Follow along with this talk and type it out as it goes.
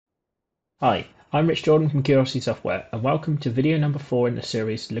Hi, I'm Rich Jordan from Curiosity Software, and welcome to video number 4 in the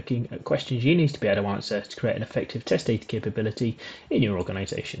series looking at questions you need to be able to answer to create an effective test data capability in your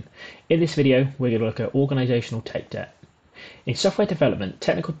organisation. In this video, we're going to look at organisational tech debt. In software development,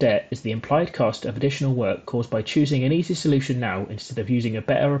 technical debt is the implied cost of additional work caused by choosing an easy solution now instead of using a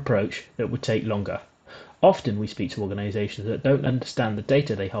better approach that would take longer. Often we speak to organisations that don't understand the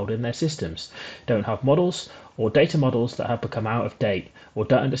data they hold in their systems, don't have models or data models that have become out of date, or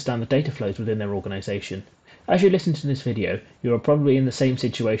don't understand the data flows within their organisation. As you listen to this video, you are probably in the same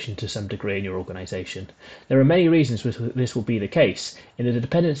situation to some degree in your organisation. There are many reasons this will be the case. In the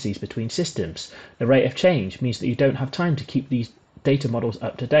dependencies between systems, the rate of change means that you don't have time to keep these data models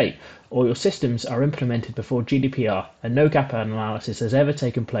up to date, or your systems are implemented before GDPR and no gap analysis has ever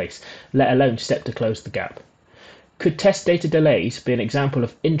taken place, let alone step to close the gap. Could test data delays be an example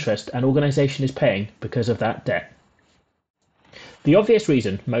of interest an organisation is paying because of that debt? The obvious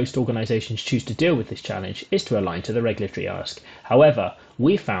reason most organisations choose to deal with this challenge is to align to the regulatory ask. However,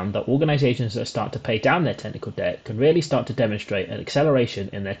 we found that organisations that start to pay down their technical debt can really start to demonstrate an acceleration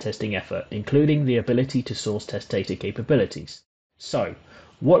in their testing effort, including the ability to source test data capabilities. So,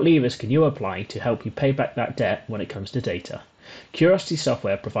 what levers can you apply to help you pay back that debt when it comes to data? Curiosity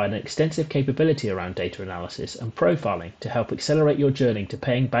Software provide an extensive capability around data analysis and profiling to help accelerate your journey to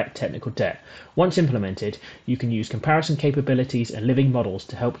paying back technical debt. Once implemented, you can use comparison capabilities and living models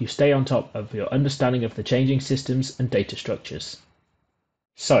to help you stay on top of your understanding of the changing systems and data structures.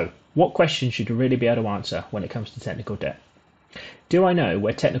 So, what questions should you really be able to answer when it comes to technical debt? Do I know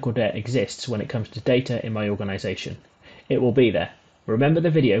where technical debt exists when it comes to data in my organisation? It will be there. Remember the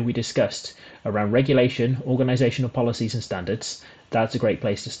video we discussed around regulation, organisational policies and standards? That's a great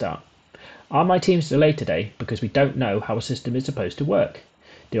place to start. Are my teams delayed today because we don't know how a system is supposed to work?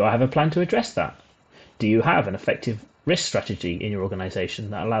 Do I have a plan to address that? Do you have an effective risk strategy in your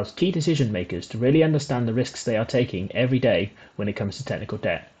organisation that allows key decision makers to really understand the risks they are taking every day when it comes to technical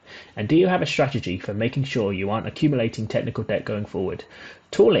debt? And do you have a strategy for making sure you aren't accumulating technical debt going forward?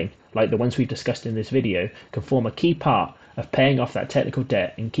 Tooling, like the ones we've discussed in this video, can form a key part of paying off that technical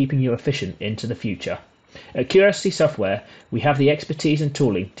debt and keeping you efficient into the future. At Curiosity Software, we have the expertise and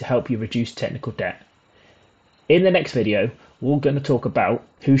tooling to help you reduce technical debt. In the next video, we're going to talk about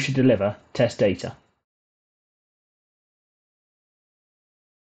who should deliver test data.